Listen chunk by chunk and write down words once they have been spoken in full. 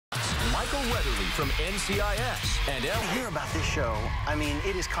Michael Weatherly from NCIS and Ellen. Hear about this show. I mean,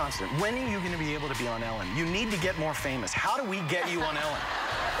 it is constant. When are you going to be able to be on Ellen? You need to get more famous. How do we get you on Ellen?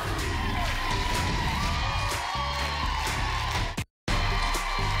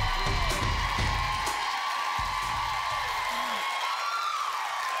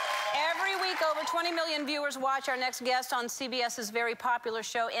 Every week, over 20 million viewers watch our next guest on CBS's very popular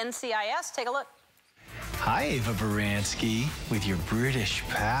show, NCIS. Take a look. Hi, Ava Baranski, with your British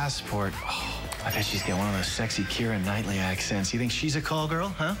passport. Oh, I bet she's got one of those sexy Keira Knightley accents. You think she's a call girl,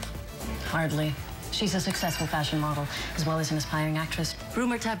 huh? Hardly. She's a successful fashion model, as well as an aspiring actress.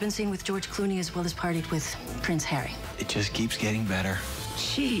 Rumored to have been seen with George Clooney, as well as partied with Prince Harry. It just keeps getting better.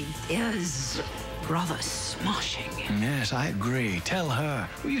 She is rather smashing. Yes, I agree. Tell her.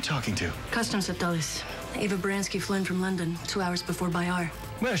 Who are you talking to? Customs at Dulles. Ava Baranski flew in from London 2 hours before Bayard.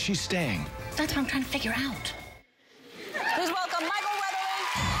 Where's she staying? That's what I'm trying to figure out. Please welcome Michael Weatherly.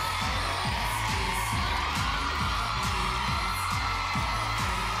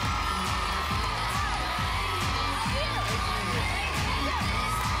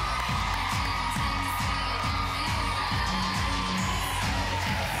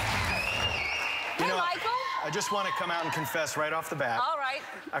 Hey, Michael. I just want to come out and confess right off the bat. All right.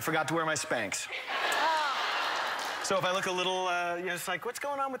 I forgot to wear my Spanx. So if I look a little, you know, it's like, what's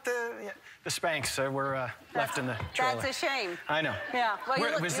going on with the Spanx? Were left in the trailer. That's a shame. I know. Yeah.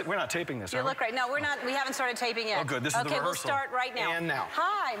 Well, we're not taping this, You are we? look right. No, we're not. We haven't started taping yet. Oh, good. This is the rehearsal. Okay, we'll start right now. And now.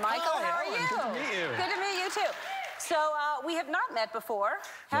 Hi, Michael. Hi, How are Ellen. you? Good to meet you. Good to meet you too. So we have not met before,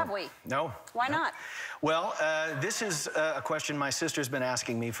 have we? No. Why not? Well, this is a question my sister's been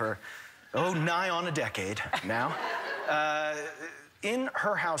asking me for, nigh on a decade now. In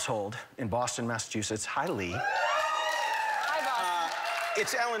her household in Boston, Massachusetts, hi, Lee.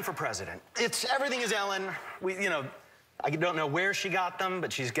 It's Ellen for president. Everything is Ellen. I don't know where she got them,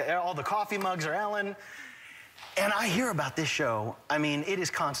 but she's got all the coffee mugs are Ellen. And I hear about this show. I mean, it is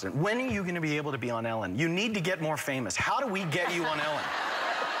constant. When are you going to be able to be on Ellen? You need to get more famous. How do we get you on Ellen?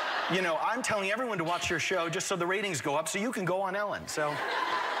 You know, I'm telling everyone to watch your show just so the ratings go up so you can go on Ellen. So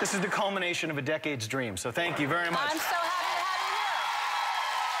this is the culmination of a decade's dream. So thank you very much. I'm so happy to have you here.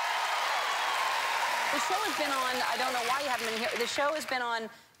 The show has been on, I don't know why you haven't been here. The show has been on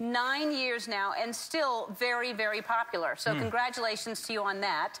 9 years now and still very, very popular. So congratulations to you on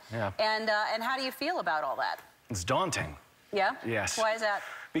that. Yeah. And how do you feel about all that? It's daunting. Yeah? Yes. Why is that?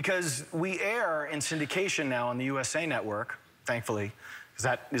 Because we air in syndication now on the USA Network, thankfully, because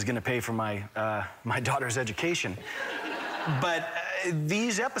that is going to pay for my daughter's education. But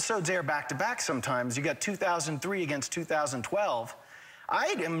these episodes air back-to-back sometimes. You got 2003 against 2012.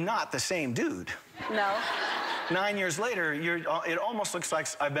 I am not the same dude. No. 9 years later, it almost looks like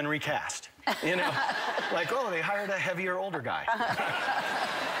I've been recast. You know, like, they hired a heavier, older guy.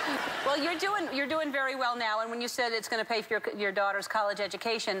 Well, you're doing very well now, and when you said it's going to pay for your daughter's college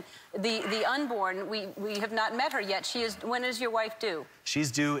education, the unborn, we have not met her yet. When is your wife due? She's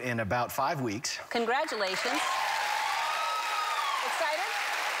due in about 5 weeks. Congratulations. Excited?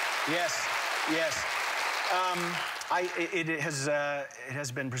 Yes, yes. It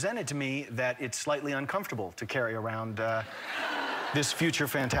has been presented to me that it's slightly uncomfortable to carry around this future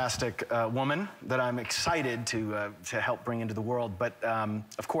fantastic woman that I'm excited to help bring into the world. But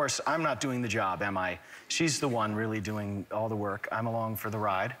of course, I'm not doing the job, am I? She's the one really doing all the work. I'm along for the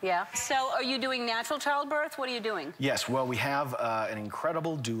ride. Yeah. So are you doing natural childbirth? What are you doing? Yes. Well, we have an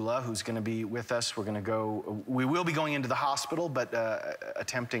incredible doula who's going to be with us. We will be going into the hospital, but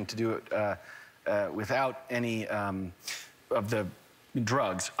attempting to do it without any of the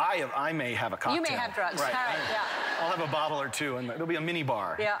drugs. I may have a cocktail. You may have drugs. Right. All right, yeah. I'll have a bottle or two, and there'll be a mini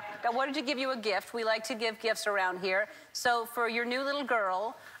bar. Yeah. I wanted to give you a gift. We like to give gifts around here. So for your new little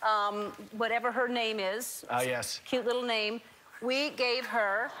girl, whatever her name is. Oh, yes. Cute little name. We gave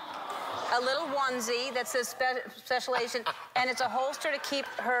her a little onesie that says Special Agent, and it's a holster to keep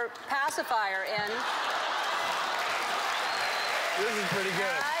her pacifier in. This is pretty good.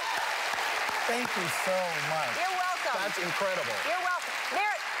 All right. Thank you so much. You're welcome. That's incredible. You're welcome.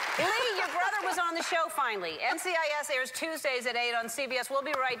 Lee, your brother was on the show finally. NCIS airs Tuesdays at 8 on CBS. We'll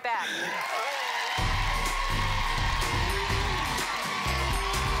be right back.